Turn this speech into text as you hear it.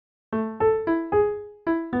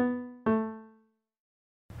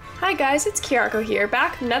Hi guys, it's Kiyako here,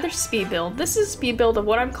 back with another speed build. This is a speed build of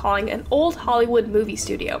what I'm calling an old Hollywood movie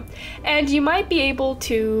studio. And you might be able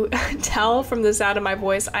to tell from the sound of my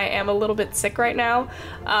voice, I am a little bit sick right now.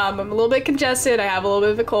 I'm a little bit congested, I have a little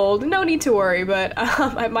bit of a cold, no need to worry, but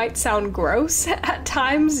I might sound gross at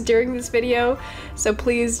times during this video. So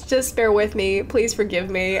please just bear with me, please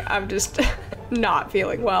forgive me, I'm just not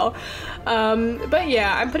feeling well. But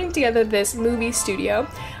yeah, I'm putting together this movie studio.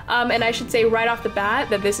 And I should say right off the bat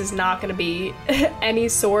that this is not going to be any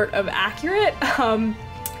sort of accurate.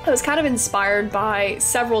 I was kind of inspired by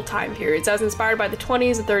several time periods. I was inspired by the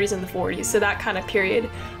 20s, the 30s, and the 40s, so that kind of period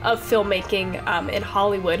of filmmaking in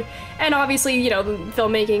Hollywood. And obviously, you know, the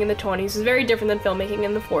filmmaking in the 20s is very different than filmmaking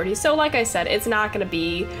in the 40s, so like I said, it's not going to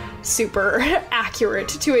be super accurate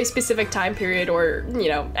to a specific time period or, you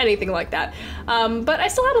know, anything like that. But I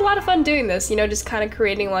still had a lot of fun doing this, you know, just kind of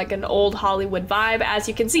creating like an old Hollywood vibe. As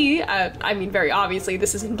you can see, I mean, very obviously,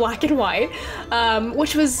 this is in black and white,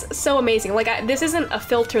 which was so amazing. Like, this isn't a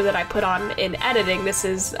filter that I put on in editing. This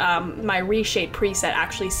is my reshape preset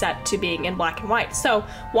actually set to being in black and white. So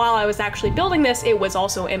while I was actually building this, it was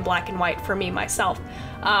also in black and white for me myself.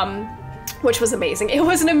 Which was amazing. It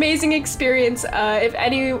was an amazing experience.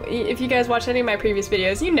 If you guys watched any of my previous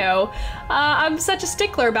videos, you know I'm such a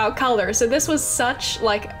stickler about color. So this was such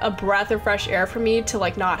like a breath of fresh air for me to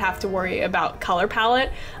like not have to worry about color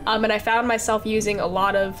palette. And I found myself using a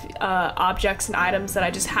lot of objects and items that I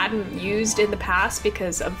just hadn't used in the past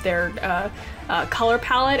because of their color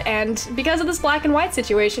palette, and because of this black and white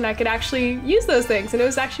situation, I could actually use those things, and it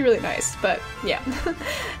was actually really nice. But yeah.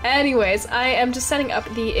 Anyways, I am just setting up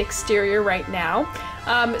the exterior right now.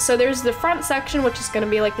 So there's the front section, which is going to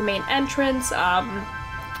be like the main entrance.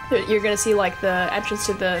 You're gonna see like the entrance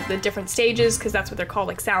to the different stages, because that's what they're called,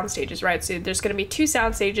 like sound stages, right? So there's gonna be two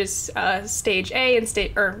sound stages, stage A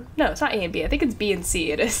and no, it's not A and B, I think it's B and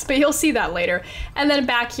C it is, but you'll see that later. And then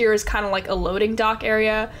back here is kind of like a loading dock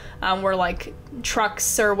area, where like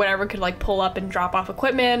trucks or whatever could like pull up and drop off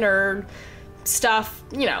equipment or stuff,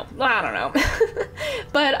 you know, I don't know.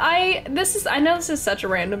 But I know this is such a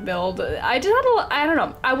random build. I don't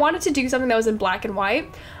know, I wanted to do something that was in black and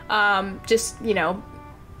white, just, you know,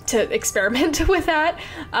 to experiment with that,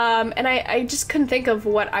 and I just couldn't think of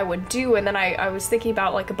what I would do. And then I was thinking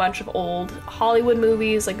about like a bunch of old Hollywood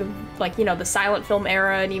movies, like you know, the silent film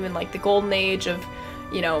era, and even like the golden age of,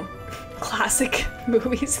 you know, classic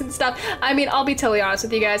movies and stuff. I mean, I'll be totally honest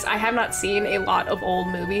with you guys, I have not seen a lot of old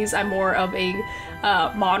movies. I'm more of a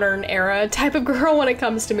modern era type of girl when it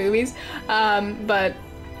comes to movies, but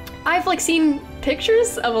I've like seen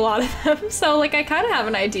pictures of a lot of them, so like I kind of have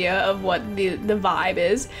an idea of what the vibe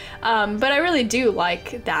is, but I really do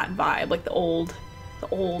like that vibe, like the old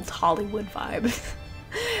Hollywood vibe.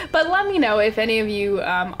 But let me know if any of you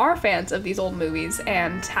are fans of these old movies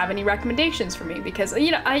and have any recommendations for me, because,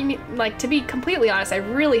 you know, I mean, like, to be completely honest, I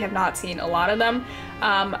really have not seen a lot of them.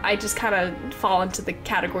 I just kind of fall into the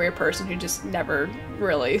category of person who just never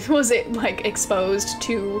really was like exposed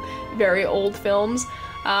to very old films.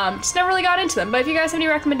 Just never really got into them. But if you guys have any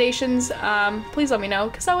recommendations, please let me know,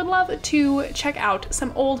 because I would love to check out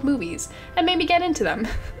some old movies and maybe get into them.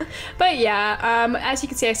 But yeah, as you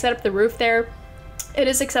can see, I set up the roof there. It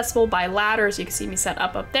is accessible by ladders. You can see me set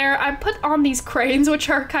up there. I put on these cranes, which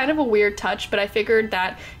are kind of a weird touch, but I figured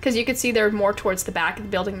that, because you can see they're more towards the back of the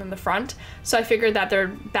building than the front, so I figured that they're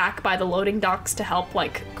back by the loading docks to help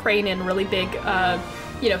like crane in really big,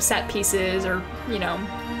 you know, set pieces or, you know,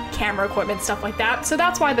 camera equipment, stuff like that. So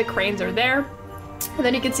that's why the cranes are there. And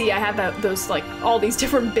then you can see I have those like all these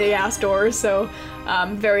different big ass doors, so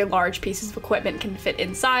very large pieces of equipment can fit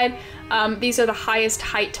inside. These are the highest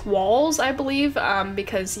height walls, I believe,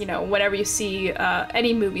 because, you know, whenever you see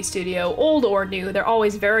any movie studio, old or new, they're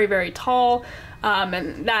always very, very tall.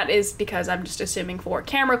 And that is because I'm just assuming for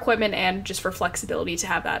camera equipment and just for flexibility to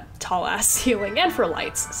have that tall ass ceiling, and for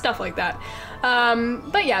lights, stuff like that.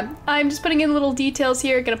 But yeah, I'm just putting in little details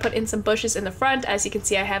here. Gonna put in some bushes in the front. As you can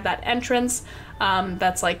see, I have that entrance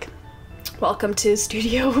that's like, welcome to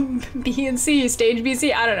Studio B and C, Stage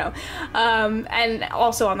BC, I don't know. And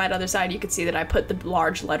also on that other side, you can see that I put the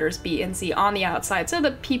large letters B and C on the outside, so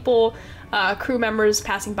that people, crew members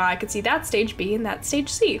passing by could see that Stage B and that Stage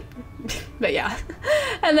C. But yeah.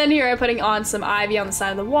 And then here I'm putting on some ivy on the side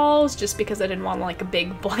of the walls, just because I didn't want like a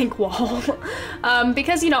big blank wall.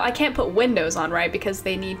 Because, you know, I can't put windows on, right? Because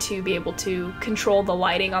they need to be able to control the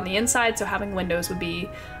lighting on the inside, so having windows would be,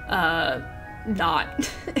 not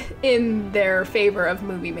in their favor of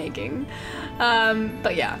movie making.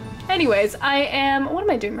 But yeah, Anyways, what am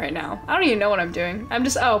I doing right now? I don't even know what I'm doing. I'm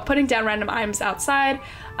just, putting down random items outside.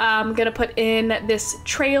 I'm gonna put in this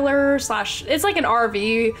trailer slash, it's like an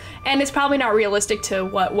RV, and it's probably not realistic to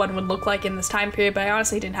what one would look like in this time period, but I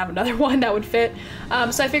honestly didn't have another one that would fit.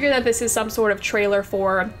 So I figured that this is some sort of trailer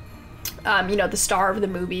for, you know, the star of the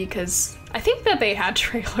movie, because I think that they had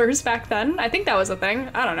trailers back then. I think that was a thing.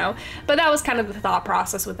 I don't know. But that was kind of the thought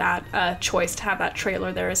process with that choice to have that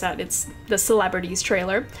trailer there, is that it's the celebrities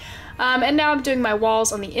trailer. And now I'm doing my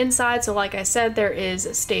walls on the inside. So like I said, there is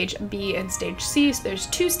stage B and stage C. So there's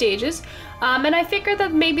 2 stages. And I figured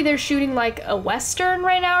that maybe they're shooting like a Western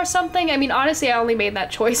right now or something. I mean, honestly, I only made that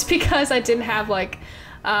choice because I didn't have like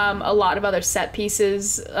a lot of other set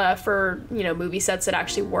pieces for, you know, movie sets that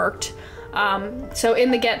actually worked. So in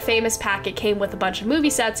the Get Famous pack, it came with a bunch of movie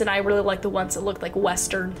sets, and I really like the ones that looked like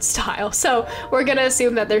Western style. So we're gonna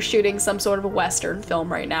assume that they're shooting some sort of a Western film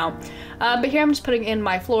right now. But here I'm just putting in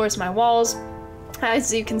my floors, my walls.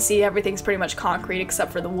 As you can see, everything's pretty much concrete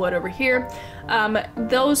except for the wood over here.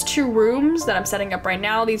 Those 2 rooms that I'm setting up right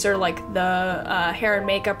now, these are like the hair and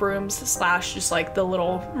makeup rooms slash just like the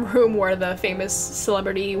little room where the famous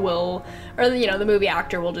celebrity will, or you know, the movie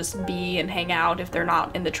actor will just be and hang out if they're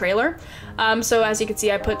not in the trailer. So as you can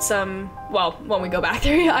see, I put some, well, when we go back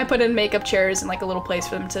there, I put in makeup chairs and like a little place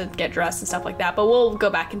for them to get dressed and stuff like that, but we'll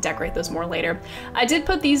go back and decorate those more later. I did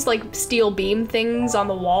put these like steel beam things on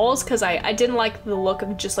the walls because I didn't like the look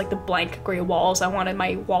of just like the blank gray walls. I wanted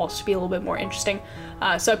my walls to be a little bit more interesting.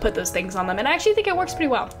 So I put those things on them, and I actually think it works pretty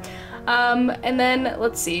well. And then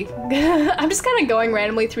let's see. I'm just kind of going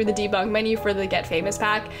randomly through the debug menu for the Get Famous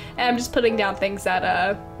pack, and I'm just putting down things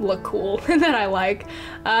that look cool and that I like.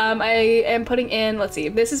 I am putting in, let's see,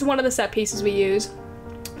 this is one of the set pieces we use.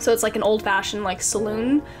 So it's like an old-fashioned like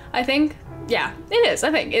saloon, I think. Yeah, it is,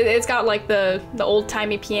 I think. It's got like the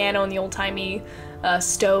old-timey piano and the old-timey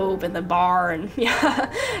stove and the bar, and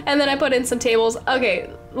yeah. And then I put in some tables.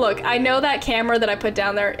 Okay, look, I know that camera that I put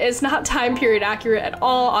down there is not time period accurate at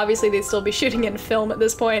all. Obviously they'd still be shooting in film at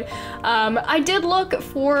this point. I did look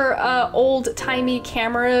for old-timey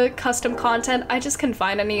camera custom content. I just couldn't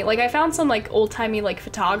find any. Like I found some like old-timey like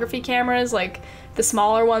photography cameras, like the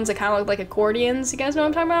smaller ones that kind of look like accordions. You guys know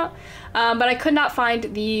what I'm talking about? But I could not find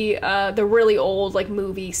the really old like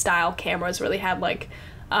movie style cameras where they had like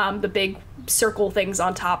the big circle things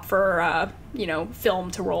on top for, you know, film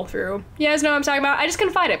to roll through. You guys know what I'm talking about? I just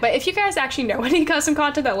couldn't find it. But if you guys actually know any custom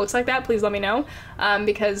content that looks like that, please let me know,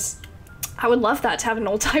 because I would love that, to have an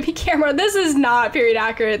old-timey camera. This is not period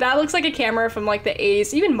accurate. That looks like a camera from like the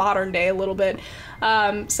 80s, even modern day a little bit.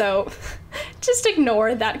 So just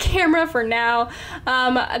ignore that camera for now.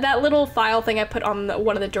 That little file thing I put on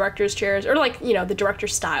one of the director's chairs, or like, you know, the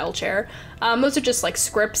director's style chair. Those are just like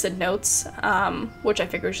scripts and notes, which I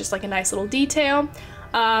figure is just like a nice little detail.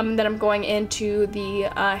 Then I'm going into the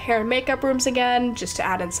hair and makeup rooms again, just to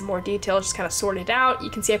add in some more detail, just kind of sort it out. You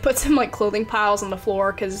can see I put some like clothing piles on the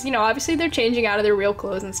floor because, you know, obviously they're changing out of their real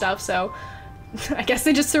clothes and stuff, so I guess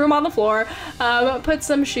they just threw them on the floor. Put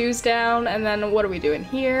some shoes down, and then what are we doing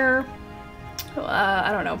here?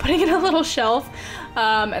 I don't know, putting in a little shelf,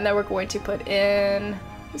 and then we're going to put in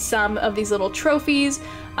some of these little trophies,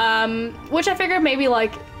 which I figured maybe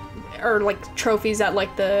like, or like trophies at like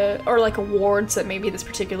or like awards that maybe this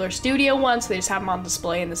particular studio won, so they just have them on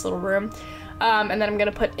display in this little room. And then I'm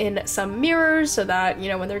gonna put in some mirrors so that, you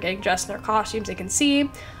know, when they're getting dressed in their costumes, they can see.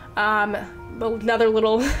 Another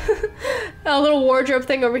little a little wardrobe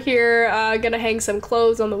thing over here. Gonna hang some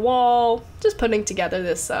clothes on the wall. Just putting together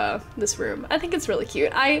this this room. I think it's really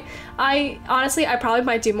cute. I honestly, I probably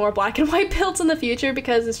might do more black and white builds in the future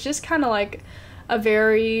because it's just kind of like a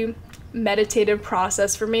very meditative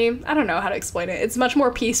process for me. I don't know how to explain it. It's much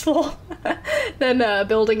more peaceful than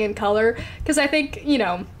building in color, because I think, you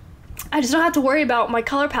know, I just don't have to worry about my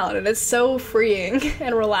color palette, and it's so freeing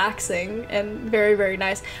and relaxing and very, very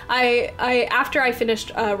nice. After I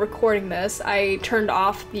finished recording this, I turned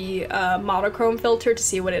off the monochrome filter to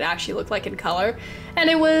see what it actually looked like in color, and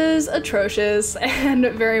it was atrocious and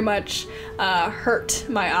very much hurt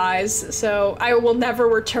my eyes. So I will never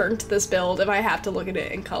return to this build if I have to look at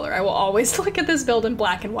it in color. I will always look at this build in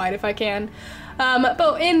black and white if I can.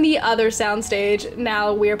 But in the other soundstage,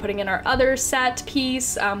 now we are putting in our other set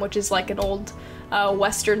piece, which is like an old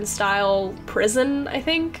Western style prison, I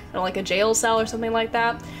think, or like a jail cell or something like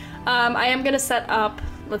that. I am gonna set up,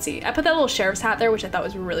 let's see, I put that little sheriff's hat there, which I thought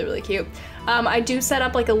was really, really cute. I do set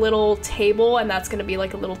up like a little table, and that's gonna be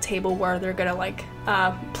like a little table where they're gonna like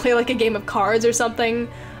play like a game of cards or something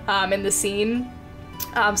in the scene.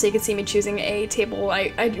 So you can see me choosing a table.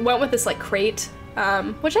 I went with this like crate,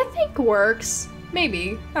 which I think works.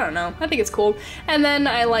 maybe. I don't know. I think it's cool. And then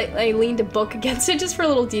I leaned a book against it just for a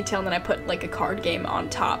little detail, and then I put like a card game on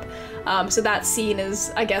top. So that scene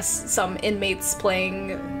is, I guess, some inmates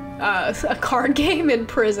playing a card game in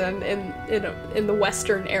prison in the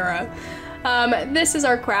Western era. This is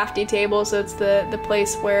our crafty table, so it's the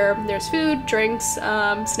place where there's food, drinks,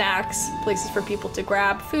 snacks, places for people to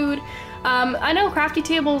grab food. I know crafty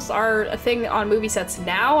tables are a thing on movie sets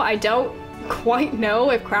now. I don't quite know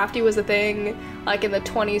if crafty was a thing like in the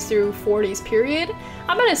 20s through 40s period.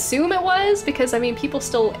 I'm gonna assume it was, because I mean people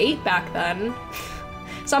still ate back then.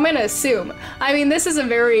 So I'm gonna assume. I mean, this is a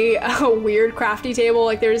very weird crafty table.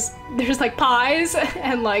 Like there's like pies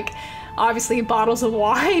and like obviously bottles of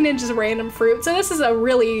wine and just random fruit. So this is a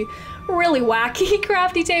really wacky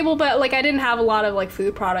crafty table, but like I didn't have a lot of like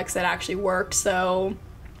food products that actually worked, so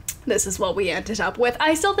this is what we ended up with.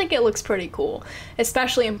 I still think it looks pretty cool,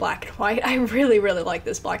 especially in black and white. I really like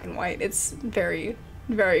this black and white. It's very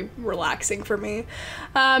relaxing for me.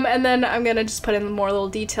 And then I'm gonna just put in more little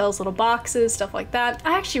details, little boxes, stuff like that.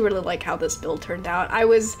 I actually really like how this build turned out.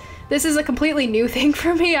 This is a completely new thing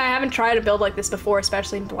for me. I haven't tried a build like this before,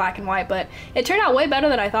 especially in black and white, but it turned out way better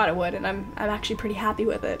than I thought it would, and I'm actually pretty happy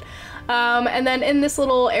with it. And then in this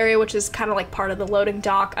little area, which is kind of like part of the loading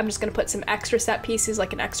dock, I'm just gonna put some extra set pieces,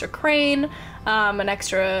 like an extra crane, an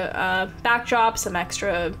extra backdrop, some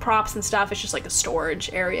extra props and stuff. It's just like a storage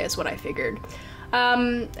area is what I figured.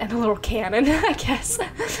 And a little cannon, I guess.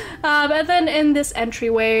 And then in this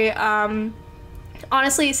entryway,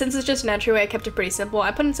 honestly, since it's just an entryway, I kept it pretty simple.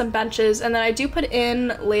 I put in some benches, and then I do put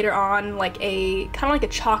in later on like a kind of like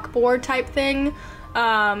a chalkboard type thing,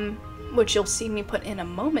 which you'll see me put in a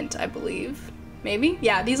moment, I believe. Maybe?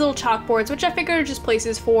 Yeah, these little chalkboards, which I figured are just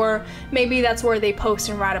places for, maybe that's where they post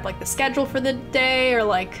and write up like the schedule for the day, or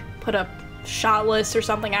like put up shot list or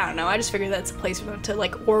something. I don't know. I just figured that's a place for them to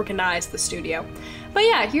like organize the studio. But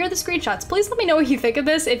yeah, here are the screenshots. Please let me know what you think of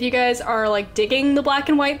this. If you guys are like digging the black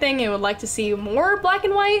and white thing and would like to see more black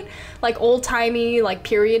and white, like old-timey like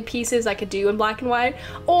period pieces I could do in black and white,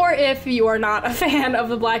 or if you are not a fan of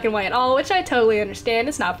the black and white at all, which I totally understand.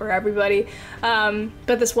 It's not for everybody. But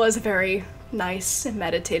this was a very nice and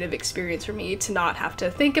meditative experience for me to not have to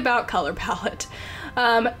think about color palette.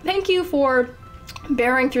 Thank you for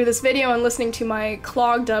bearing through this video and listening to my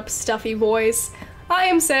clogged up stuffy voice. I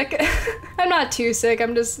am sick. I'm not too sick,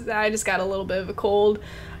 I just got a little bit of a cold.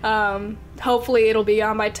 Hopefully it'll be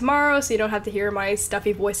on by tomorrow so you don't have to hear my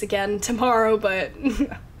stuffy voice again tomorrow, but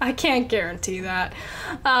I can't guarantee that.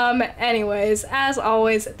 Anyways, as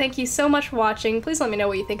always, thank you so much for watching. Please let me know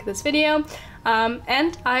what you think of this video,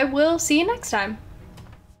 and I will see you next time.